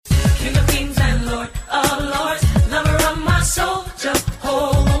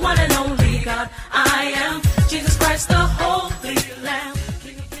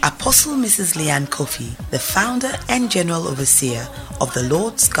Apostle Mrs. Leanne Kofi, the founder and general overseer of the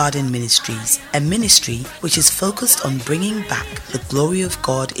Lord's Garden Ministries, a ministry which is focused on bringing back the glory of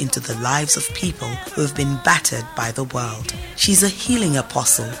God into the lives of people who have been battered by the world. She's a healing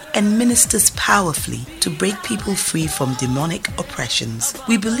apostle and ministers powerfully to break people free from demonic oppressions.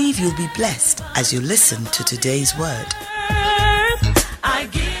 We believe you'll be blessed as you listen to today's word.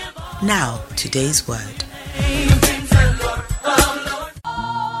 Now, today's word.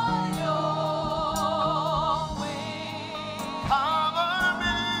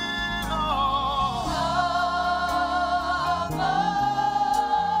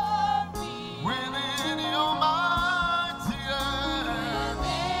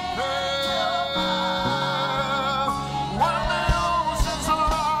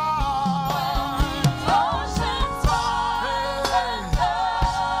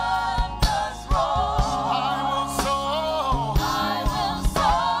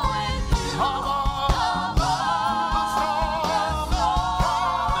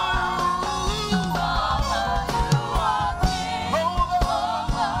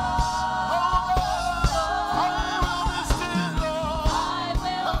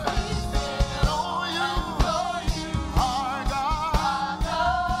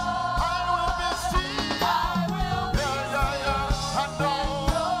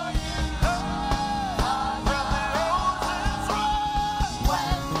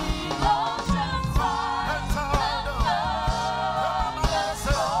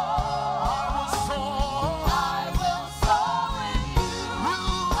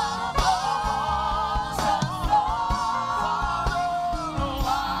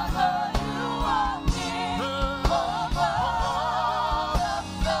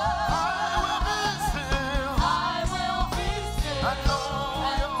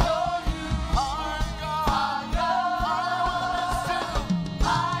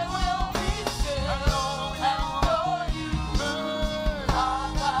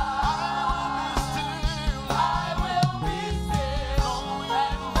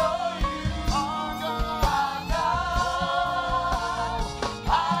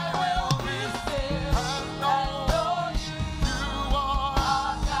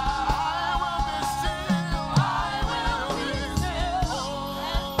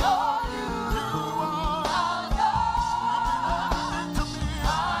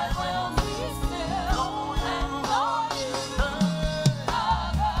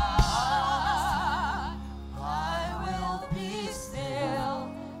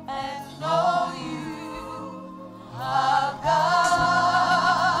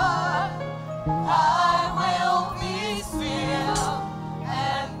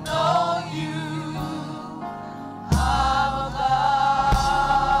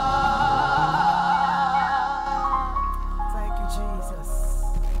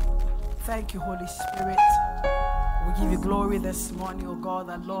 Thank you, Holy Spirit. We give you glory this morning, oh God,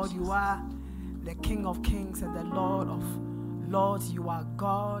 that Lord, you are the King of Kings and the Lord of Lords. You are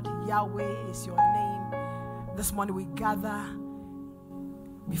God. Yahweh is your name. This morning we gather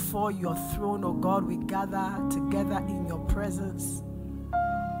before your throne, oh God. We gather together in your presence.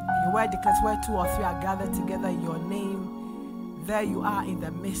 Your word declares where two or three are gathered together in your name, there you are in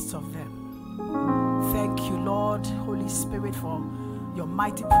the midst of them. Thank you, Lord, Holy Spirit, for your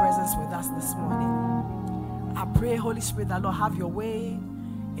mighty presence with us this morning. I pray, Holy Spirit, that Lord, have your way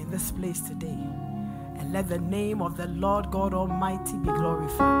in this place today, and let the name of the Lord God Almighty be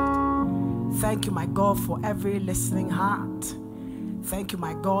glorified. Thank you, my God, for every listening heart. Thank you,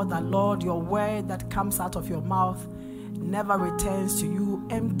 my God, that Lord, your word that comes out of your mouth never returns to you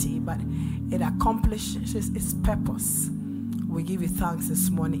empty, but it accomplishes its purpose. We give you thanks this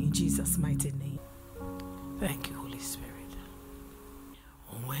morning in Jesus' mighty name. Thank you, Holy Spirit.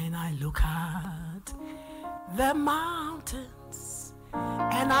 When I look at the mountains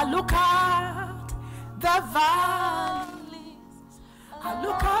and I look at the valleys, I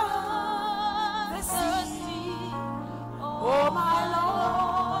look at the sea, oh my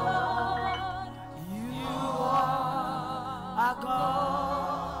Lord, you are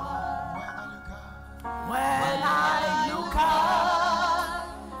God. When I look at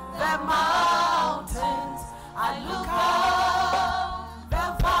the mountains, I look at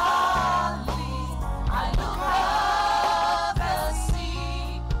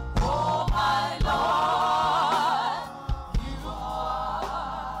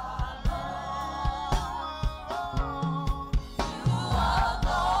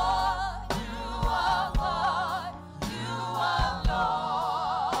Lord.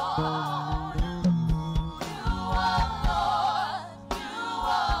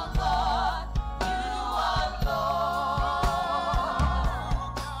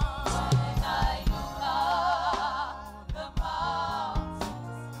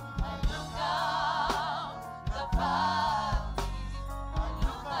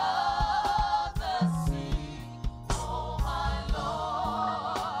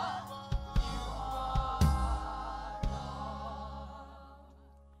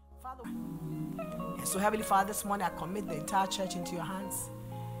 Father, and so Heavenly Father, this morning I commit the entire church into your hands,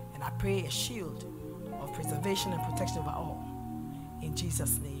 and I pray a shield of preservation and protection over all. In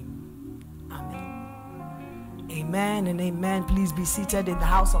Jesus' name, amen. Amen and amen. Please be seated in the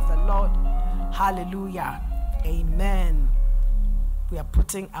house of the Lord. Hallelujah. Amen. We are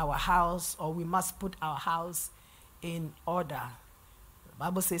putting our house, or we must put our house in order. The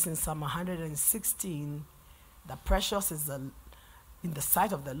Bible says in Psalm 116, the precious is in the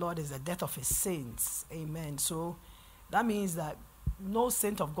sight of the Lord is the death of his saints. Amen. So that means that no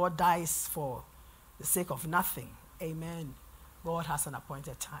saint of God dies for the sake of nothing. Amen. God has an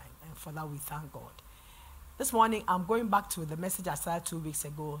appointed time, and for that we thank God. This morning I'm going back to the message I started 2 weeks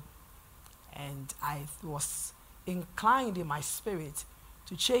ago, and I was inclined in my spirit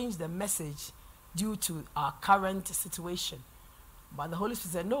to change the message due to our current situation. But the Holy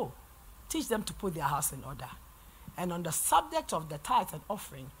Spirit said, no, teach them to put their house in order. And on the subject of the tithe and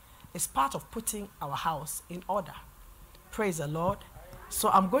offering is part of putting our house in order. Praise the Lord. So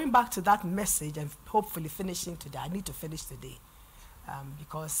I'm going back to that message and hopefully finishing today. I need to finish today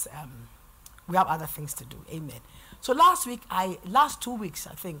because we have other things to do. Amen. So last 2 weeks,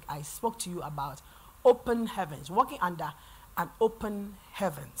 I think, I spoke to you about open heavens, walking under an open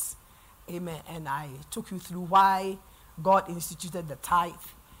heavens. Amen. And I took you through why God instituted the tithe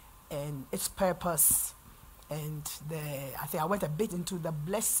and its purpose. And I think I went a bit into the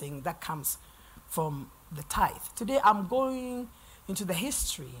blessing that comes from the tithe. Today I'm going into the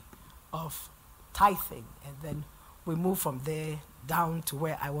history of tithing, and then we move from there down to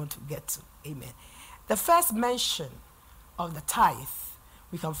where I want to get to. Amen. The first mention of the tithe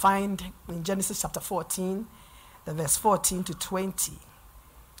we can find in Genesis chapter 14, the verse 14 to 20.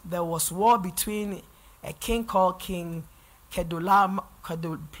 There was war between a king called King Kedorlaomer,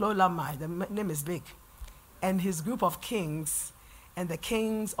 the name is big, and his group of kings, and the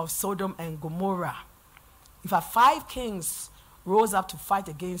kings of Sodom and Gomorrah. In fact, 5 kings rose up to fight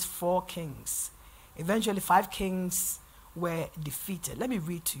against 4 kings. Eventually, 5 kings were defeated. Let me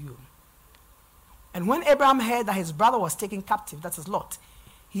read to you. And when Abraham heard that his brother was taken captive, that is Lot,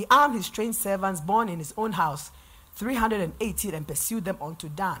 he armed his trained servants born in his own house, 380, and pursued them unto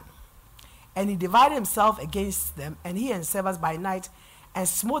Dan. And he divided himself against them, and he and servants by night, and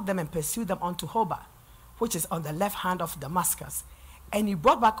smote them and pursued them unto Hobah, which is on the left hand of Damascus. And he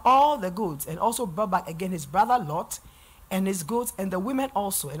brought back all the goods, and also brought back again his brother Lot, and his goods, and the women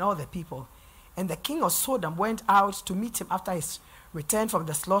also, and all the people. And the king of Sodom went out to meet him after his return from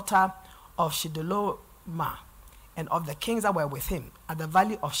the slaughter of Chedorlaomer, and of the kings that were with him, at the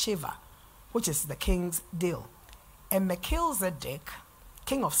valley of Sheva, which is the king's dale. And Melchizedek,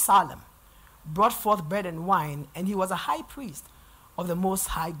 king of Salem, brought forth bread and wine, and he was a high priest of the Most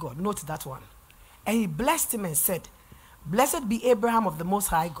High God. Note that one. And he blessed him and said, Blessed be Abraham of the Most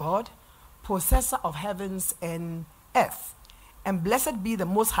High God, possessor of heavens and earth. And blessed be the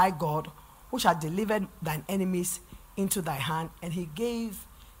Most High God, which hath delivered thine enemies into thy hand. And he gave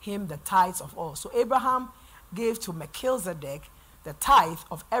him the tithes of all. So Abraham gave to Melchizedek the tithe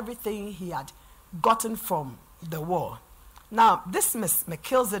of everything he had gotten from the war. Now, this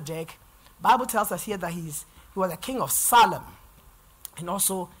Melchizedek, Bible tells us here that he was a king of Salem and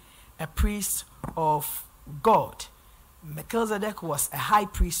also a priest of God. Melchizedek was a high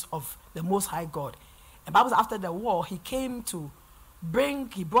priest of the Most High God. And Bible says after the war, he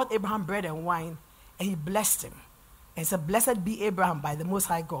brought Abraham bread and wine, and he blessed him. And said, Blessed be Abraham by the Most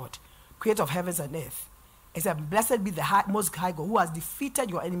High God, creator of heavens and earth. He said, Blessed be the Most High God, who has defeated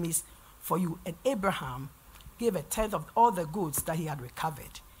your enemies for you. And Abraham gave a tenth of all the goods that he had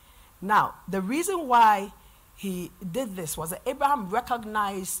recovered. Now, the reason why he did this was that Abraham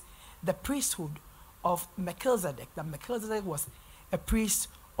recognized the priesthood of Melchizedek, that Melchizedek was a priest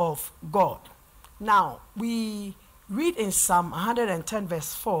of God. Now, we read in Psalm 110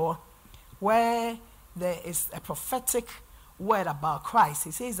 verse 4, where there is a prophetic word about Christ.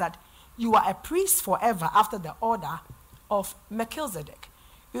 He says that you are a priest forever after the order of Melchizedek.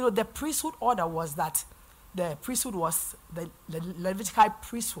 You know, the priesthood order was that the priesthood was the Levitical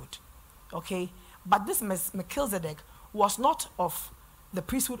priesthood, okay? But this Melchizedek was not of the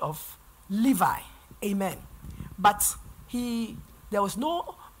priesthood of Levi, amen. But there was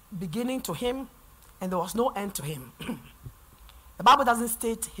no beginning to him, and there was no end to him. The Bible doesn't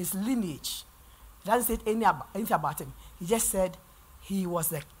state his lineage. It doesn't state anything about him. He just said he was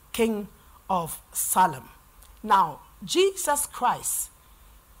the king of Salem. Now, Jesus Christ,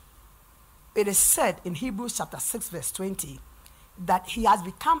 it is said in Hebrews chapter 6 verse 20 that he has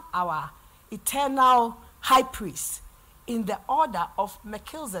become our eternal high priest in the order of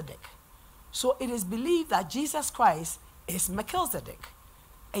Melchizedek. So it is believed that Jesus Christ is Melchizedek.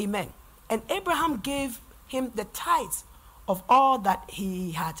 Amen. And Abraham gave him the tithes of all that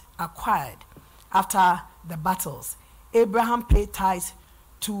he had acquired after the battles. Abraham paid tithes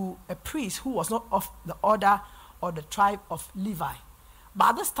to a priest who was not of the order or the tribe of Levi. But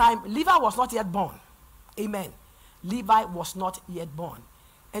at this time, Levi was not yet born. Amen. Levi was not yet born.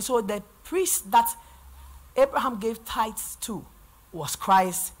 And so the priest that Abraham gave tithes to was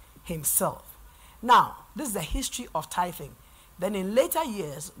Christ himself. Now, this is the history of tithing. Then in later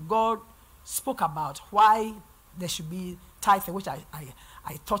years, God spoke about why there should be tithing, which I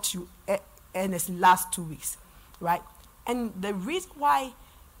taught you in the last 2 weeks, right? And the reason why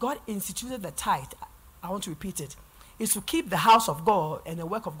God instituted the tithe, I want to repeat it, is to keep the house of God and the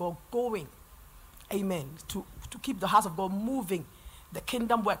work of God going. Amen. To keep the house of God moving, the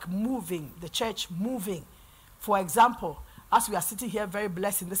kingdom work moving, the church moving. For example, as we are sitting here very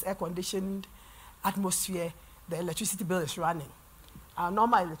blessed in this air-conditioned atmosphere, the electricity bill is running. Our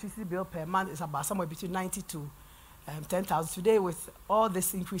normal electricity bill per month is about somewhere between 90 to 10,000. Today, with all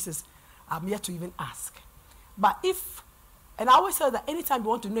these increases, I'm yet to even ask. But and I always say that anytime you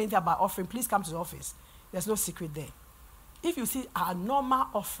want to know anything about offering, please come to the office. There's no secret there. If you see our normal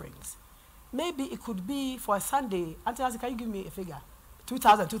offerings, maybe it could be for a Sunday. Auntie Nancy, can you give me a figure?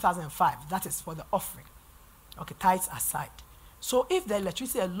 2,000, 2005. That is for the offering. Okay, tithes aside. So if the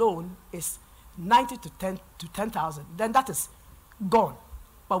electricity alone is 90 to 10,000, then that is gone.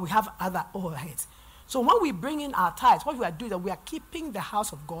 But we have other overheads. So when we bring in our tithes, what we are doing is that we are keeping the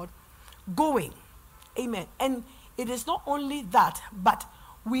house of God going. Amen. And it is not only that, but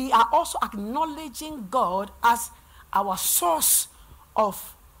we are also acknowledging God as our source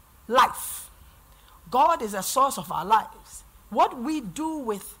of life. God is a source of our lives. What we do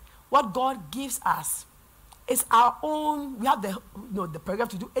with what God gives us is our own. We have the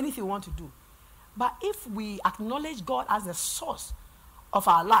prerogative to do anything we want to do. But if we acknowledge God as the source of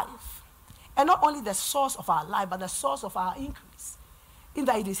our life, and not only the source of our life, but the source of our increase, in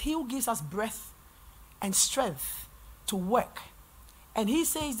that it is He who gives us breath and strength to work. And He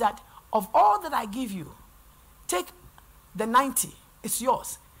says that of all that I give you, take the 90, it's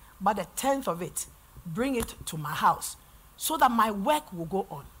yours, but the 10th of it, bring it to my house so that my work will go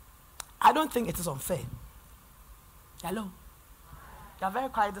on. I don't think it is unfair. Hello? You are very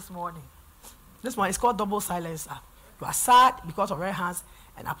quiet this morning. This one is called double silencer. You are sad because of red hands,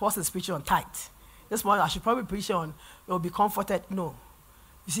 and Apostle is preaching on tithe. This morning I should probably preach on, you will be comforted. No.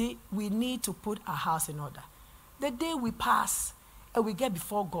 You see, we need to put our house in order. The day we pass and we get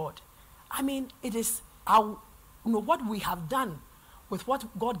before God, I mean, it is our, what we have done with what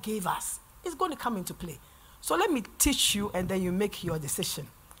God gave us is going to come into play. So let me teach you, and then you make your decision.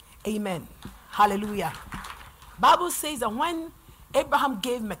 Amen. Hallelujah. Bible says that when Abraham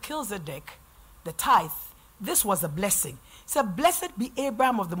gave Melchizedek the tithe, this was a blessing. It said, "Blessed be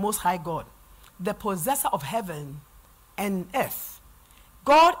Abraham of the Most High God, the possessor of heaven and earth."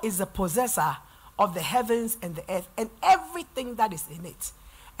 God is the possessor of the heavens and the earth and everything that is in it.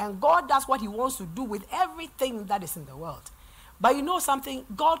 And God does what He wants to do with everything that is in the world. But you know something?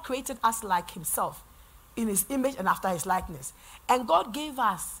 God created us like Himself, in His image and after His likeness. And God gave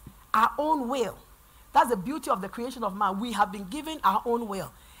us our own will. That's the beauty of the creation of man. We have been given our own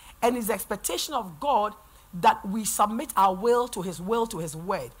will. And it's the expectation of God that we submit our will, to His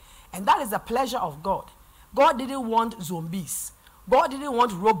word. And that is the pleasure of God. God didn't want zombies. God didn't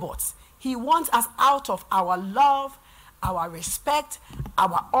want robots. He wants us out of our love, our respect,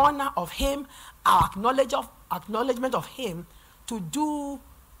 our honor of Him, our acknowledgement of Him, to do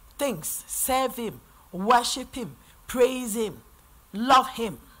things, serve Him, worship Him, praise Him, love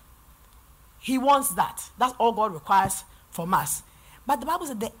Him. He wants that. That's all God requires from us. But the Bible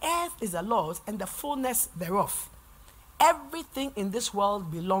says the earth is the Lord's and the fullness thereof. Everything in this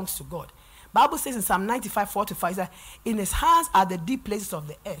world belongs to God. Bible says in Psalm 95, 4-5, that in His hands are the deep places of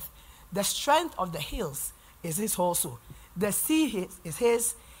the earth. The strength of the hills is His also. The sea is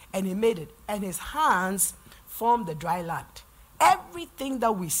His, and He made it. And His hands formed the dry land. Everything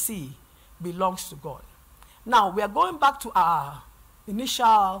that we see belongs to God. Now, we are going back to our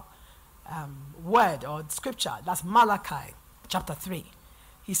initial word or scripture. That's Malachi chapter 3.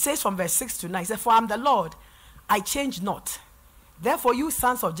 He says from verse 6 to 9, He said, "For I am the Lord, I change not. Therefore you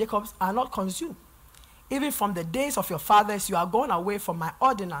sons of Jacob are not consumed. Even from the days of your fathers you are gone away from my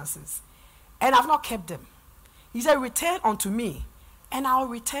ordinances, and have not kept them. He said, return unto me, and I will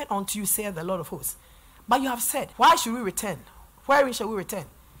return unto you, saith the Lord of hosts. But you have said, why should we return? Wherein shall we return?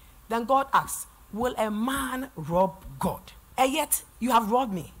 Then God asks, will a man rob God? And yet you have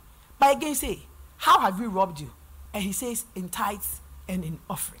robbed me. But again say, how have we robbed you? And He says, in tithes and in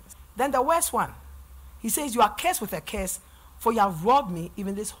offerings. Then the worst one, He says, you are cursed with a curse, For you have robbed me,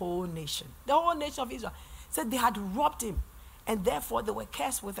 even this whole nation. The whole nation of Israel said they had robbed him, and therefore they were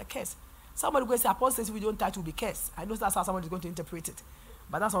cursed with a curse. Somebody will say, Apostle says, if we don't tithe, we'll be cursed. I know that's how somebody is going to interpret it.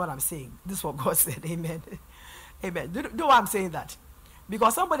 But that's not what I'm saying. This is what God said. Amen. Amen. Do you know why I'm saying that?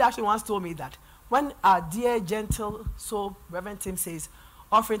 Because somebody actually once told me that when our dear, gentle soul, Reverend Tim says,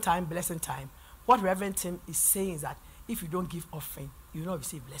 offering time, blessing time, what Reverend Tim is saying is that if you don't give offering, you will not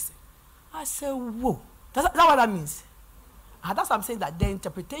receive blessing. I said, whoa. That's what that means. And that's why I'm saying that the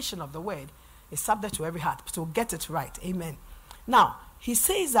interpretation of the word is subject to every heart. So get it right. Amen. Now, he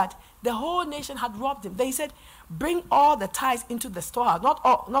says that the whole nation had robbed him. Then he said, bring all the tithes into the storehouse, not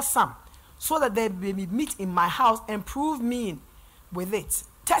all, not some, so that there may be meat in my house, and prove me with it.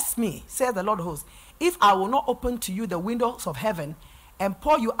 Test me, says the Lord of hosts, if I will not open to you the windows of heaven and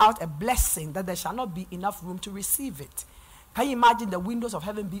pour you out a blessing, that there shall not be enough room to receive it. Can you imagine the windows of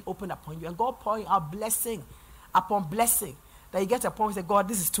heaven be opened upon you and God pouring out blessing upon blessing? That you get to a point where you say, God,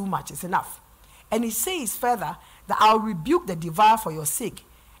 this is too much, it's enough. And he says further that I'll rebuke the devourer for your sake,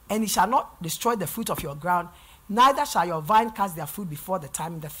 and he shall not destroy the fruit of your ground, neither shall your vine cast their fruit before the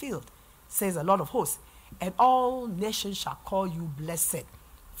time in the field, says the Lord of hosts. And all nations shall call you blessed,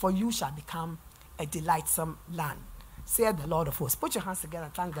 for you shall become a delightsome land, saith the Lord of hosts. Put your hands together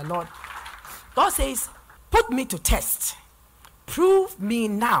and thank the Lord. God says, put me to test. Prove me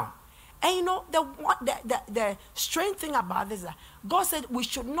now. And you know, the strange thing about this is that God said we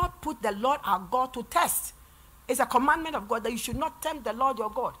should not put the Lord our God to test. It's a commandment of God that you should not tempt the Lord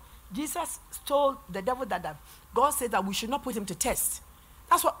your God. Jesus told the devil that God said that we should not put him to test.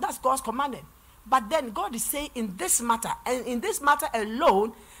 That's God's commandment. But then God is saying in this matter, and in this matter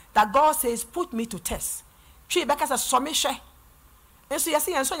alone, that God says, put me to test.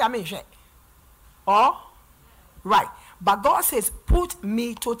 Or, right. But God says, put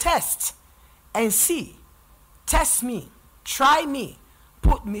me to test and see. Test me. Try me.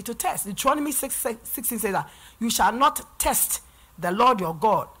 Put me to test. Deuteronomy 6:16 says that you shall not test the Lord your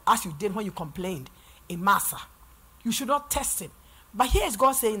God as you did when you complained in Massa. You should not test him. But here is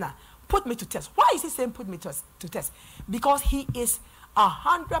God saying that, put me to test. Why is he saying put me to test? Because he is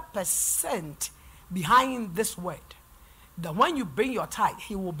 100% behind this word. That when you bring your tithe,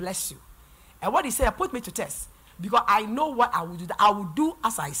 he will bless you. And what he said, put me to test. Because I know what I will do. I will do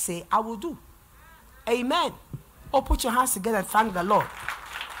as I say I will do. Amen. Oh, put your hands together and thank the Lord.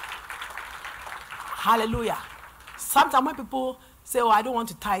 Hallelujah. Sometimes when people say, oh, I don't want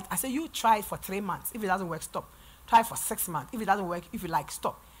to tithe, I say, you try it for 3 months. If it doesn't work, stop. Try it for 6 months. If it doesn't work, if you like,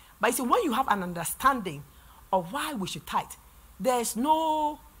 stop. But you see, when you have an understanding of why we should tithe, there's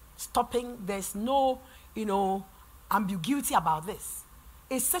no stopping. There's no, ambiguity about this.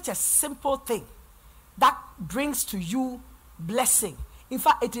 It's such a simple thing that brings to you blessing. In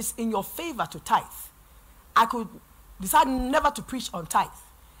fact, it is in your favor to tithe. I could decide never to preach on tithe.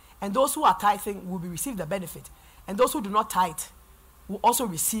 And those who are tithing will receive the benefit. And those who do not tithe will also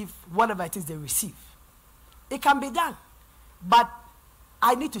receive whatever it is they receive. It can be done. But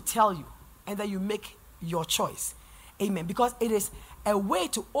I need to tell you, and then you make your choice. Amen. Because it is a way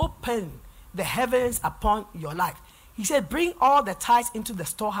to open the heavens upon your life. He said, bring all the tithes into the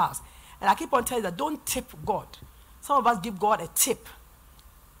storehouse. And I keep on telling you that don't tip God. Some of us give God a tip.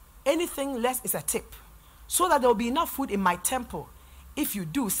 Anything less is a tip. So that there will be enough food in my temple. If you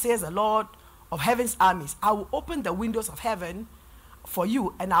do, says the Lord of heaven's armies, I will open the windows of heaven for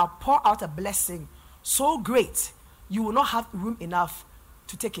you, and I'll pour out a blessing so great you will not have room enough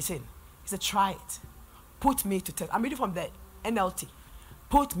to take it in. He said, try it. Put me to test. I'm reading from the NLT.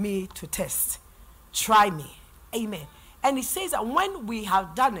 Put me to test. Try me. Amen. And he says that when we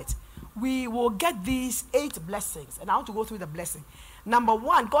have done it, we will get these 8 blessings. And I want to go through the blessing. Number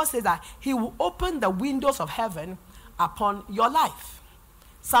 1, God says that he will open the windows of heaven upon your life.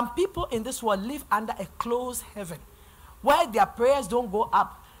 Some people in this world live under a closed heaven, where their prayers don't go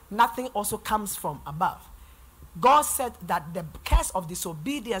up, nothing also comes from above. God said that the curse of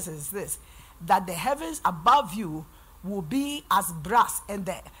disobedience is this, that the heavens above you will be as brass, and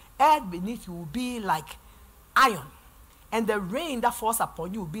the earth beneath you will be like iron, and the rain that falls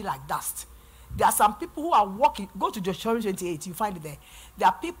upon you will be like dust. There are some people who are walking, go to Deuteronomy 28, you find it there. There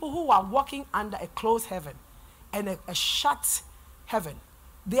are people who are walking under a closed heaven and a shut heaven.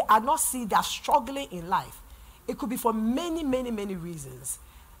 They are not seeing, they are struggling in life. It could be for many, many, many reasons.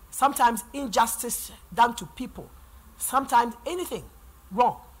 Sometimes injustice done to people. Sometimes anything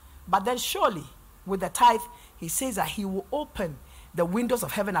wrong. But then surely, with the tithe, he says that he will open the windows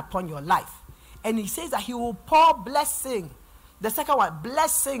of heaven upon your life. And he says that he will pour blessing. The second one,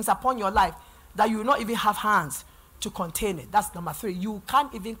 blessings upon your life that you will not even have hands to contain it. That's number 3. You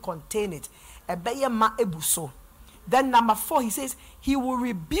can't even contain it. Then number 4, he says, he will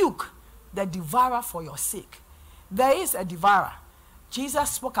rebuke the devourer for your sake. There is a devourer. Jesus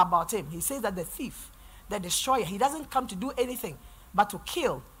spoke about him. He says that the thief, the destroyer, he doesn't come to do anything but to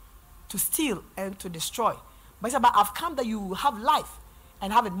kill, to steal, and to destroy. But he said, but I've come that you will have life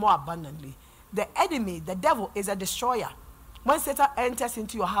and have it more abundantly. The enemy, the devil, is a destroyer. When Satan enters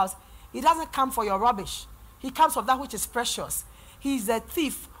into your house, he doesn't come for your rubbish. He comes for that which is precious. He is the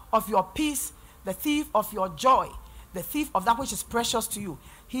thief of your peace, the thief of your joy, the thief of that which is precious to you.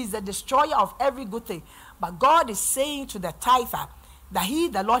 He is the destroyer of every good thing. But God is saying to the tither that he,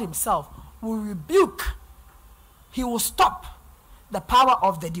 the Lord himself, will rebuke, he will stop the power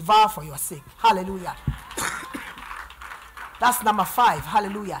of the devourer for your sake. Hallelujah. That's number 5.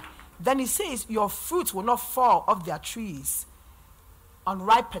 Hallelujah. Then he says, your fruits will not fall off their trees,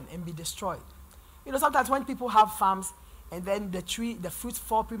 unripen and be destroyed. You know, sometimes when people have farms and then the fruits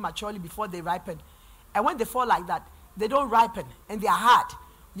fall prematurely before they ripen. And when they fall like that, they don't ripen and they are hard.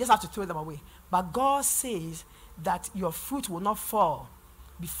 You just have to throw them away. But God says that your fruit will not fall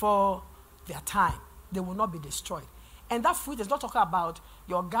before their time. They will not be destroyed. And that fruit is not talking about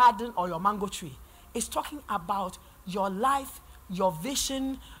your garden or your mango tree. It's talking about your life, your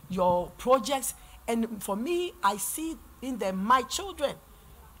vision, your projects. And for me, I see in them my children.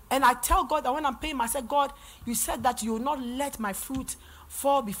 And I tell God that when I'm paying, I say, God, you said that you will not let my fruit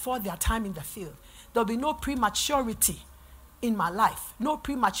fall before their time in the field. There will be no prematurity in my life, no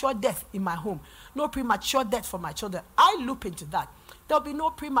premature death in my home, no premature death for my children. I look into that. There will be no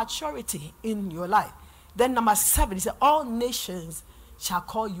prematurity in your life. Then number 7, he said, all nations shall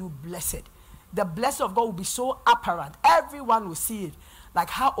call you blessed. The blessing of God will be so apparent. Everyone will see it. Like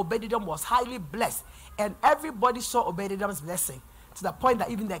how Obed-Edom was highly blessed. And everybody saw Obed-Edom's blessing, to the point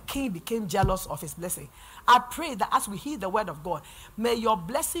that even the king became jealous of his blessing. I pray that as we hear the word of God, may your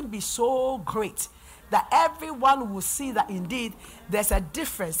blessing be so great that everyone will see that indeed there's a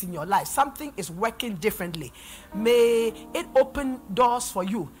difference in your life. Something is working differently. May it open doors for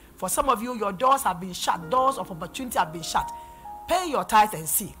you. For some of you, your doors have been shut. Doors of opportunity have been shut. Pay your tithe and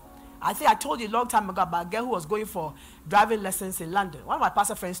see. I think I told you a long time ago about a girl who was going for driving lessons in London. One of my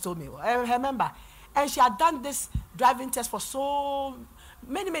pastor friends told me, I remember. And she had done this driving test for so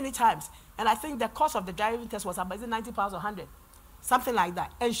many times. And I think the cost of the driving test was about £90 or 100. Something like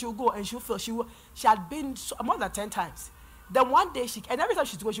that. And she'll go and she'll feel she had been more than 10 times. Then one day, and every time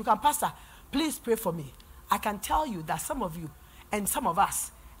she goes, she can, Pastor, please pray for me. I can tell you that some of you and some of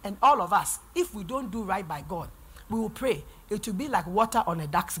us and all of us, if we don't do right by God, we will pray. It will be like water on a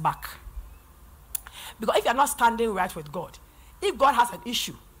duck's back. Because if you're not standing right with God, if God has an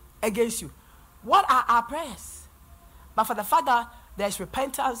issue against you, what are our prayers? But for the Father, there is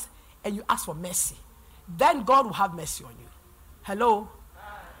repentance and you ask for mercy. Then God will have mercy on you. Hello?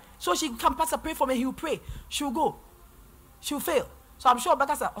 So she can, Pastor, pray for me. He will pray. She'll go. She'll fail. So I'm sure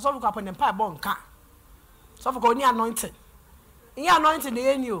because some people upon empire born can. Some people go anointing. In anointing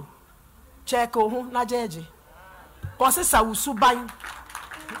the new check oh na jeje. Because sometimes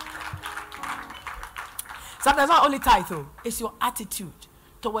not only title, it's your attitude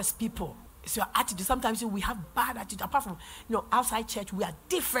towards people. It's your attitude. Sometimes we have bad attitude. Apart from outside church, we are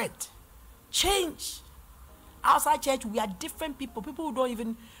different. Change. Outside church, we are different people. People who don't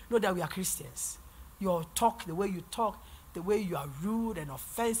even know that we are Christians. Your talk, the way you talk, the way you are rude and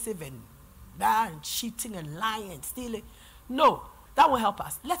offensive and bad and cheating and lying and stealing. No, that will help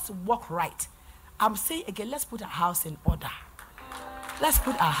us. Let's walk right. I'm saying again, let's put our house in order. Let's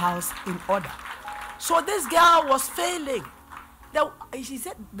put our house in order. So this girl was failing. She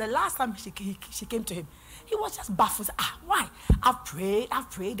said the last time she came to him, he was just baffled. Why? I've prayed, I've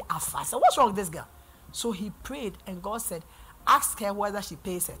fasted. What's wrong with this girl? So he prayed and God said, ask her whether she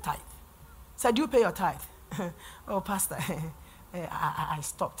pays her tithe. Said, do you pay your tithe? Oh, Pastor, I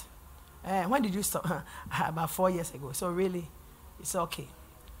stopped. When did you stop? About 4 years ago. So really, it's okay.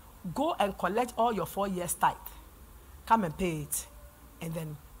 Go and collect all your 4 years tithe. Come and pay it. And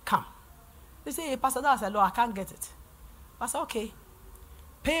then come. They say, hey, Pastor, I said, no, I can't get it. I said, okay.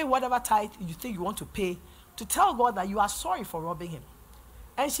 Pay whatever tithe you think you want to pay to tell God that you are sorry for robbing him.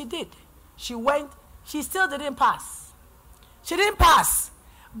 And she did. She went. She still didn't pass. She didn't pass.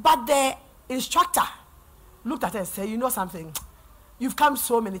 But the instructor looked at her and said, you know something? You've come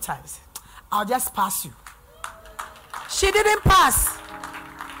so many times. I'll just pass you. She didn't pass.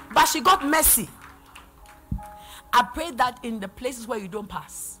 But she got mercy. I pray that in the places where you don't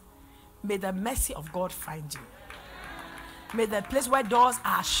pass, may the mercy of God find you. May the place where doors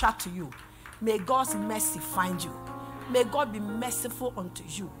are shut to you, may God's mercy find you. May God be merciful unto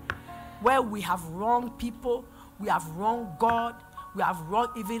you. Where we have wronged people, we have wronged God, we have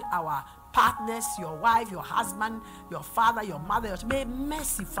wronged even our partners, your wife, your husband, your father, your mother. May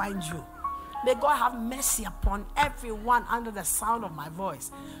mercy find you. May God have mercy upon everyone under the sound of my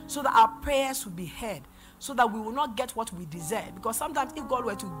voice, so that our prayers will be heard, so that we will not get what we deserve. Because sometimes if God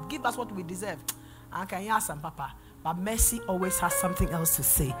were to give us what we deserve, I can hear some papa, but mercy always has something else to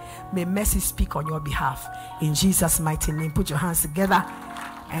say. May mercy speak on your behalf. In Jesus' mighty name, put your hands together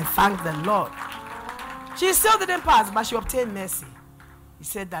and thank the Lord. She still didn't pass, but she obtained mercy. He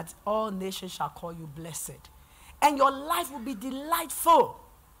said that all nations shall call you blessed, and your life will be delightful.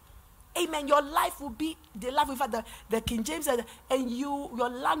 Amen. Your life will be delightful. In fact, the King James said, and your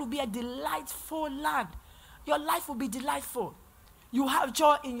land will be a delightful land. Your life will be delightful. You have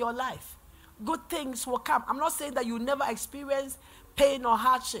joy in your life. Good things will come. I'm not saying that you never experience pain or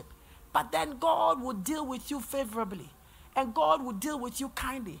hardship, but then God will deal with you favorably, and God will deal with you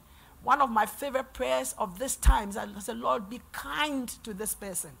kindly. One of my favorite prayers of this time is, I say, Lord, be kind to this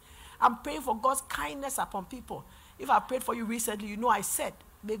person. I'm praying for God's kindness upon people. If I prayed for you recently, you know I said,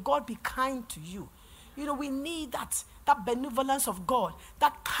 may God be kind to you. You know, we need that benevolence of God,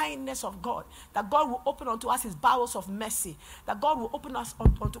 that kindness of God, that God will open unto us his bowels of mercy, that God will open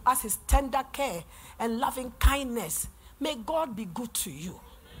unto us his tender care and loving kindness. May God be good to you.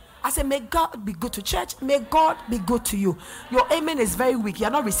 I said, may God be good to church. May God be good to you. Your amen is very weak. You're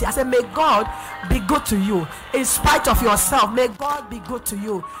not receiving. I said, may God be good to you. In spite of yourself, may God be good to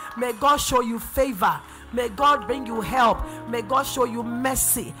you. May God show you favor. May God bring you help. May God show you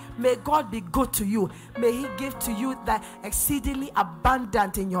mercy. May God be good to you. May he give to you that exceedingly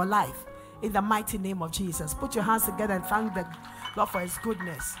abundant in your life. In the mighty name of Jesus. Put your hands together and thank the Lord for his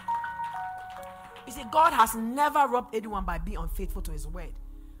goodness. You see, God has never robbed anyone by being unfaithful to his word.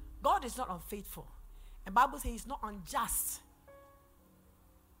 God is not unfaithful. And the Bible says he's not unjust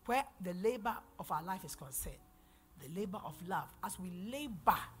where the labor of our life is concerned. The labor of love. As we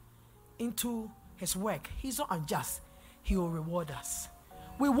labor into his work, he's not unjust. He will reward us.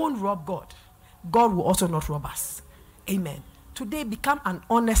 We won't rob God. God will also not rob us. Amen. Today, become an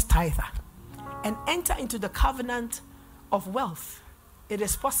honest tither and enter into the covenant of wealth. It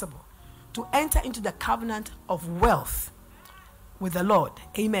is possible to enter into the covenant of wealth with the Lord.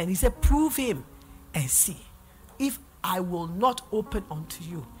 Amen. He said, prove him and see if I will not open unto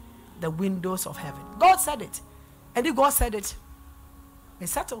you the windows of heaven. God said it. And if God said it,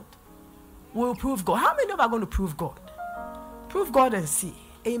 it's settled. We'll prove God. How many of us are going to prove God? Prove God and see.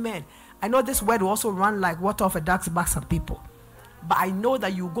 Amen. I know this word will also run like water off a duck's back some people. But I know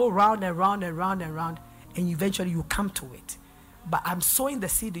that you go round and round and round and round, and eventually you come to it. But I'm sowing the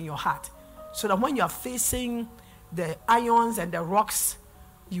seed in your heart, so that when you are facing the ions and the rocks,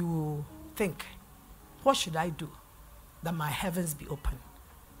 you think, what should I do that my heavens be open?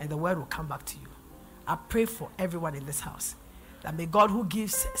 And the word will come back to you. I pray for everyone in this house, that may God, who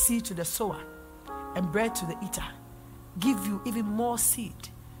gives seed to the sower and bread to the eater, give you even more seed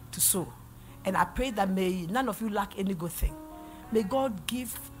to sow. And I pray that may none of you lack any good thing. May God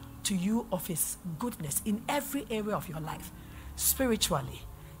give to you of his goodness in every area of your life, spiritually,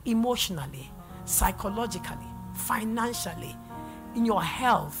 emotionally, psychologically, financially, in your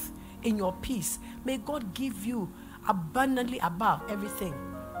health, in your peace. May God give you abundantly above everything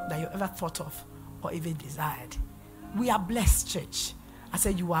that you ever thought of or even desired. We are blessed, church. I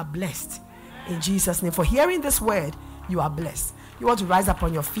said you are blessed in Jesus' name. For hearing this word, you are blessed. You want to rise up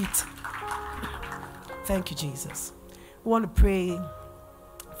on your feet. Thank you, Jesus. We want to pray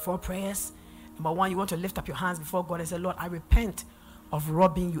 4 prayers. Number 1, you want to lift up your hands before God and say, Lord, I repent of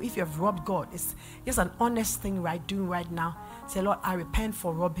robbing you. If you have robbed God, it's just an honest thing doing right now. Say, Lord, I repent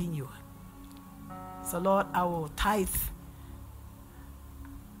for robbing you. So, Lord, I will tithe.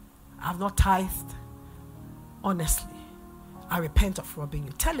 I have not tithed honestly. I repent of robbing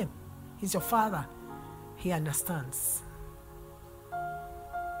you. Tell him. He's your father. He understands.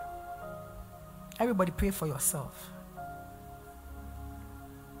 Everybody pray for yourself.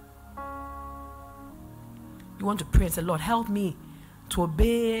 You want to pray and say, Lord, help me to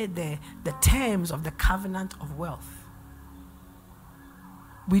obey the terms of the covenant of wealth.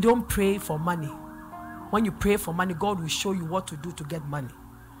 We don't pray for money. When you pray for money, God will show you what to do to get money.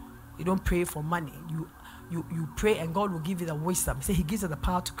 You don't pray for money. You pray and God will give you the wisdom. Say he gives you the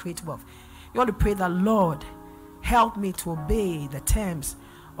power to create wealth. You want to pray that, Lord, help me to obey the terms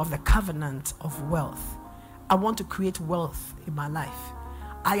of the covenant of wealth. I want to create wealth in my life.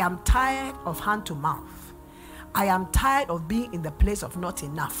 I am tired of hand to mouth. I am tired of being in the place of not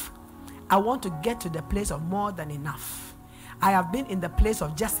enough. I want to get to the place of more than enough. I have been in the place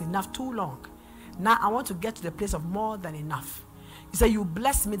of just enough too long. Now I want to get to the place of more than enough. You say, you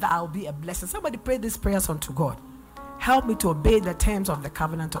bless me that I will be a blessing. Somebody pray these prayers unto God. Help me to obey the terms of the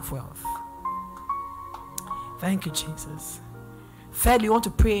covenant of wealth. Thank you, Jesus. Thirdly, you want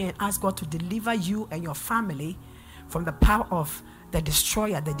to pray and ask God to deliver you and your family from the power of the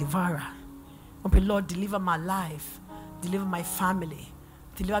destroyer, the devourer. Okay, Lord, deliver my life, deliver my family,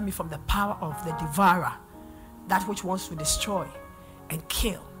 deliver me from the power of the devourer, that which wants to destroy and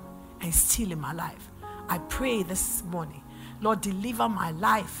kill and steal in my life. I pray this morning, Lord, deliver my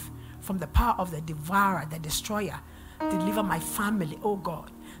life from the power of the devourer, the destroyer. Deliver my family, oh God.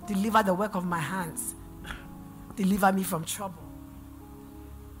 Deliver the work of my hands. Deliver me from trouble.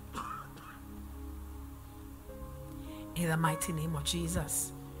 In the mighty name of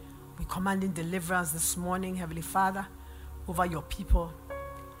Jesus, we commanding deliverance this morning, Heavenly Father, over your people.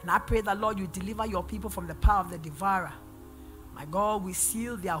 And I pray that, Lord, you deliver your people from the power of the devourer. My God, we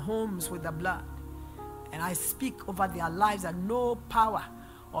seal their homes with the blood. And I speak over their lives that no power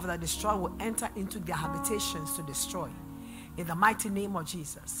of the destroyer will enter into their habitations to destroy. In the mighty name of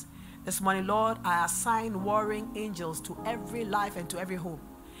Jesus. This morning, Lord, I assign warring angels to every life and to every home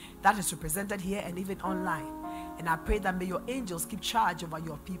that is represented here and even online. And I pray that may your angels keep charge over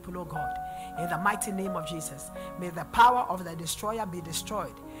your people, oh God. In the mighty name of Jesus. May the power of the destroyer be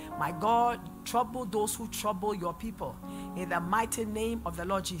destroyed. My God, trouble those who trouble your people. In the mighty name of the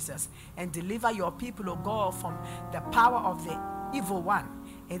Lord Jesus. And deliver your people, oh God, from the power of the evil one.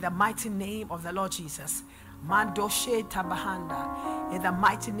 In the mighty name of the Lord Jesus. Mandoshe Tabahanda. In the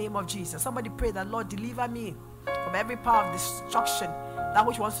mighty name of Jesus. Somebody pray that, Lord, deliver me from every power of destruction, that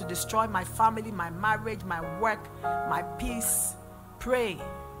which wants to destroy my family, my marriage, my work, my peace. Pray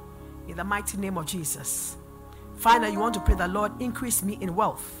in the mighty name of Jesus. Finally, you want to pray that, Lord, increase me in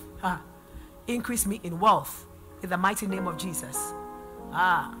wealth. Increase me in wealth in the mighty name of Jesus.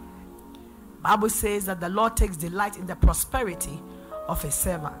 Bible says that the Lord takes delight in the prosperity of his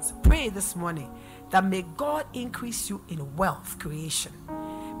servants. Pray this morning that may God increase you in wealth creation.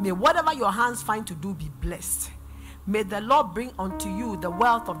 May whatever your hands find to do be blessed. May the Lord bring unto you the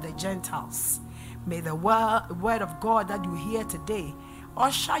wealth of the Gentiles. May the word of God that you hear today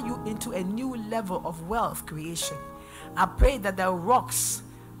usher you into a new level of wealth creation. I pray that the rocks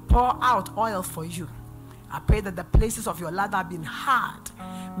pour out oil for you. I pray that the places of your life have been hard.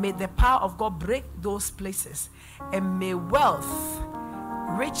 May the power of God break those places. And may wealth,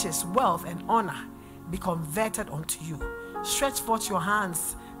 riches, wealth, and honor be converted unto you. Stretch forth your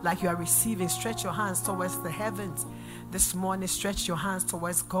hands like you are receiving. Stretch your hands towards the heavens. This morning, stretch your hands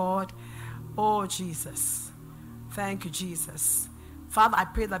towards God. Oh, Jesus. Thank you, Jesus. Father, I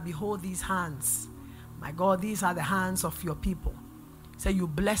pray that behold these hands. My God, these are the hands of your people. Say you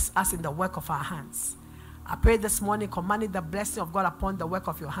bless us in the work of our hands. I pray this morning, commanding the blessing of God upon the work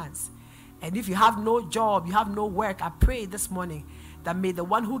of your hands. And if you have no job, you have no work, I pray this morning that may the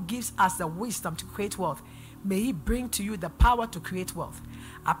one who gives us the wisdom to create wealth, may he bring to you the power to create wealth.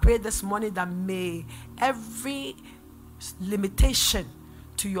 I pray this morning that may every limitation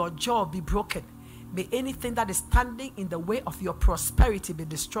to your job be broken. May anything that is standing in the way of your prosperity be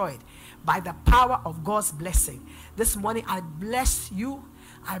destroyed by the power of God's blessing. This morning I bless you.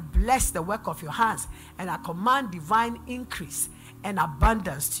 I bless the work of your hands, and I command divine increase and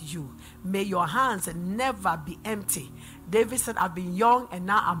abundance to you. May your hands never be empty. David said, I've been young and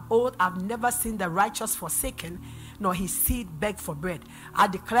now I'm old. I've never seen the righteous forsaken, nor his seed beg for bread. I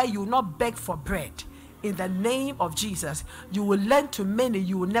declare you will not beg for bread. In the name of Jesus, you will lend to many,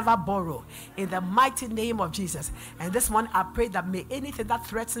 you will never borrow. In the mighty name of Jesus. And this morning I pray that may anything that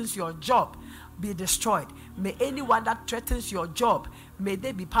threatens your job be destroyed. May anyone that threatens your job, may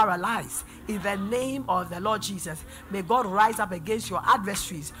they be paralyzed. In the name of the Lord Jesus, may God rise up against your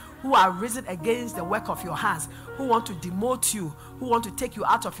adversaries who are risen against the work of your hands, who want to demote you, who want to take you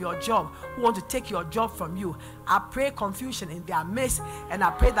out of your job, who want to take your job from you. I pray confusion in their midst, and I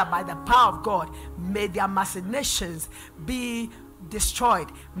pray that by the power of God, may their machinations be destroyed.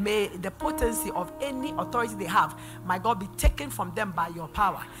 May the potency of any authority they have, my God, be taken from them by your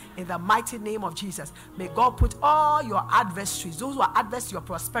power. In the mighty name of Jesus, may God put all your adversaries, those who are adverse to your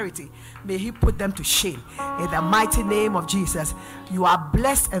prosperity, may he put them to shame. In the mighty name of Jesus, you are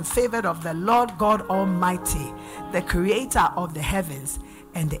blessed and favored of the Lord God Almighty, the creator of the heavens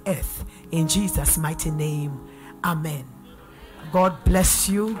and the earth. In Jesus' mighty name, amen. God bless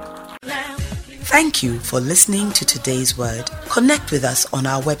you. Thank you for listening to today's word. Connect with us on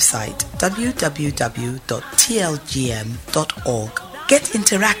our website www.tlgm.org. Get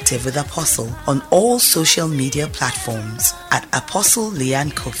interactive with Apostle on all social media platforms at Apostle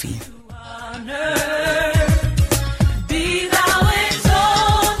Leanne Kofi.